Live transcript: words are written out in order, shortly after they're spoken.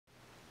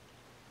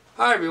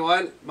Hi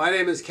everyone, my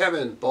name is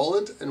Kevin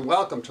Boland and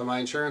welcome to my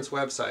insurance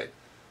website.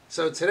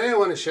 So today I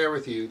want to share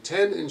with you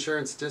 10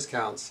 insurance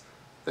discounts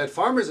that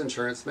Farmers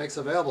Insurance makes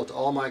available to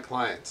all my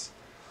clients.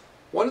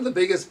 One of the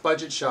biggest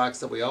budget shocks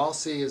that we all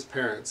see as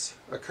parents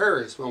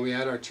occurs when we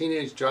add our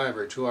teenage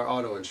driver to our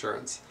auto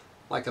insurance.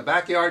 Like a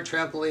backyard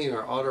trampoline,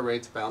 our auto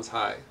rates bounce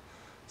high.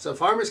 So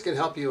Farmers can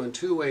help you in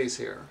two ways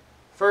here.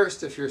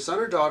 First, if your son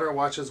or daughter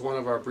watches one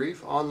of our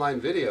brief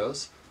online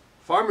videos,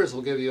 Farmers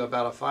will give you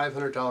about a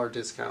 $500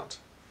 discount.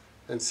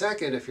 And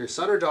second, if your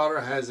son or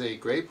daughter has a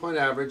grade point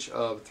average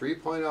of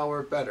 3.0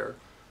 or better,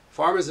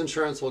 Farmers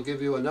Insurance will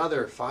give you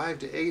another $500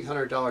 to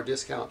 $800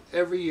 discount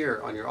every year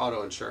on your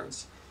auto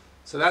insurance.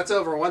 So that's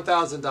over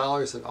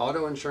 $1,000 in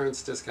auto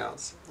insurance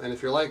discounts. And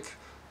if you're like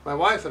my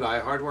wife and I,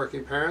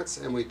 hardworking parents,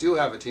 and we do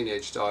have a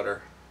teenage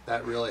daughter,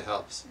 that really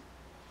helps.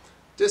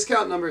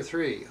 Discount number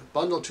 3,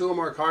 bundle 2 or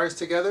more cars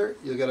together,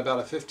 you'll get about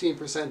a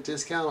 15%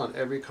 discount on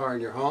every car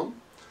in your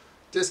home.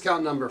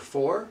 Discount number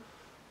 4,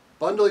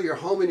 bundle your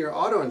home and your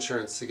auto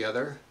insurance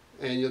together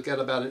and you'll get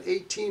about an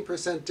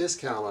 18%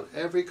 discount on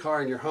every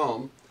car in your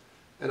home.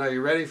 And are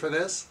you ready for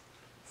this?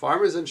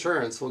 Farmers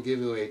Insurance will give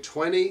you a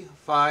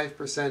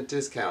 25%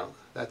 discount.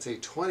 That's a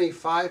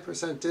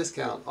 25%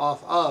 discount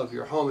off of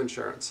your home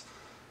insurance.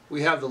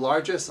 We have the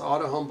largest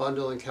auto home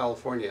bundle in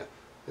California.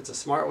 It's a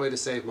smart way to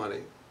save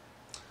money.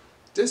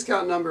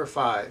 Discount number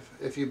 5,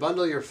 if you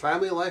bundle your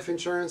family life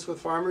insurance with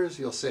Farmers,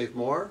 you'll save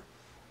more.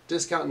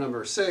 Discount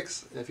number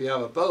 6, if you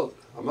have a boat,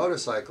 a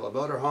motorcycle, a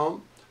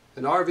motorhome,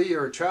 an RV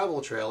or a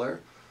travel trailer,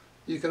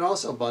 you can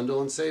also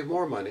bundle and save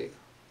more money.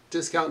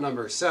 Discount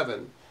number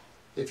 7,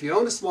 if you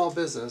own a small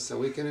business and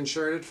we can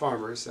insure it at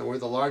Farmers, and we're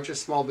the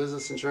largest small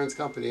business insurance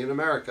company in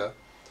America,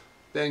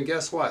 then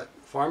guess what?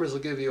 Farmers will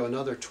give you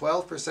another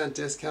 12%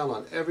 discount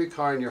on every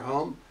car in your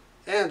home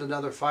and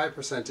another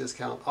 5%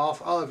 discount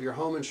off of your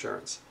home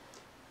insurance.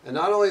 And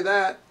not only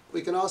that,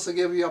 we can also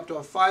give you up to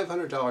a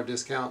 $500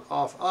 discount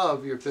off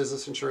of your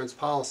business insurance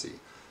policy.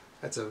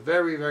 That's a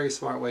very, very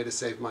smart way to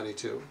save money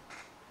too.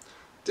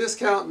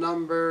 Discount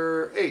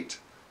number 8.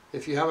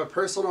 If you have a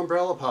personal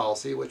umbrella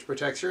policy which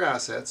protects your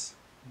assets,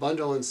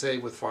 bundle and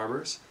save with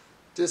Farmers.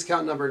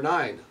 Discount number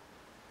 9.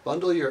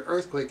 Bundle your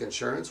earthquake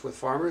insurance with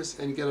Farmers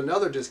and get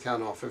another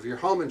discount off of your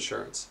home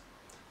insurance.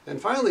 And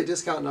finally,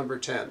 discount number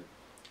 10.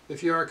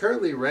 If you are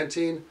currently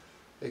renting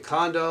a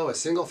condo, a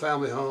single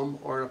family home,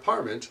 or an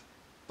apartment,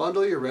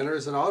 bundle your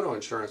renters and auto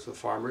insurance with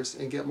Farmers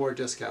and get more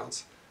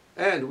discounts.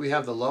 And we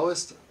have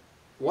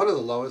one of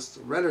the lowest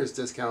renters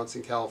discounts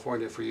in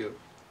California for you.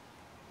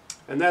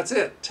 And that's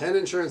it, 10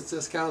 insurance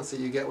discounts that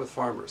you get with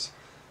Farmers.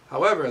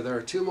 However, there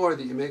are 2 more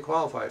that you may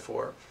qualify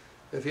for.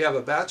 If you have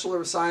a Bachelor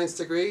of Science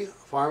degree,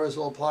 Farmers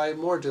will apply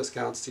more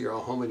discounts to your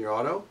home and your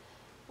auto.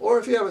 Or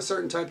if you have a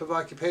certain type of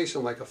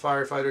occupation like a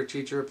firefighter,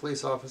 teacher,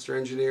 police officer,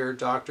 engineer,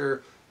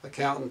 doctor,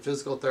 accountant,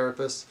 physical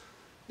therapist,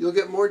 you'll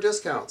get more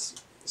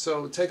discounts.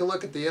 So take a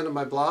look at the end of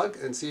my blog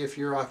and see if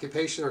your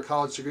occupation or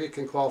college degree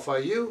can qualify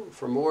you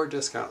for more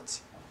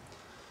discounts.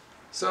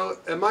 So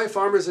at my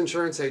Farmers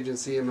Insurance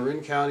Agency in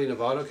Marin County,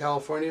 Nevada,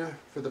 California,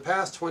 for the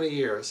past 20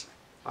 years,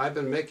 I've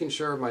been making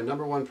sure my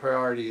 #1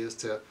 priority is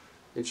to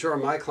insure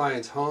my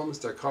clients' homes,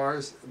 their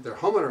cars, their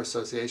homeowner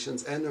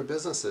associations, and their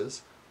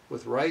businesses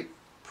with right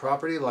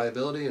property,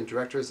 liability, and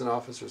directors and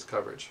officers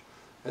coverage.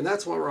 And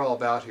that's what we're all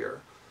about here.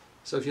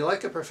 So if you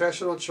like a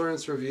professional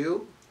insurance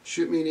review,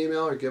 shoot me an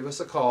email or give us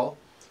a call,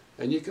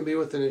 and you can be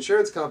with an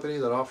insurance company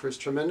that offers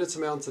tremendous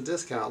amounts of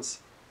discounts.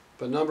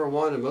 But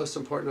 #1 and most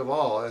important of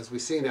all, as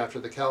we've seen after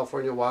the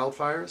California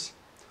wildfires,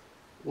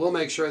 we'll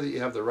make sure that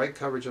you have the right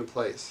coverage in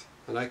place.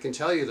 And I can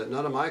tell you that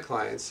none of my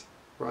clients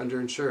were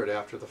underinsured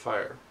after the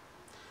fire.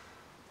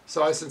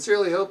 So I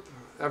sincerely hope,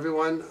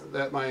 everyone,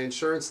 that my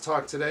insurance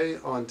talk today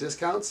on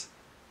discounts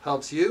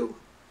helps you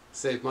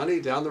save money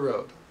down the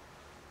road.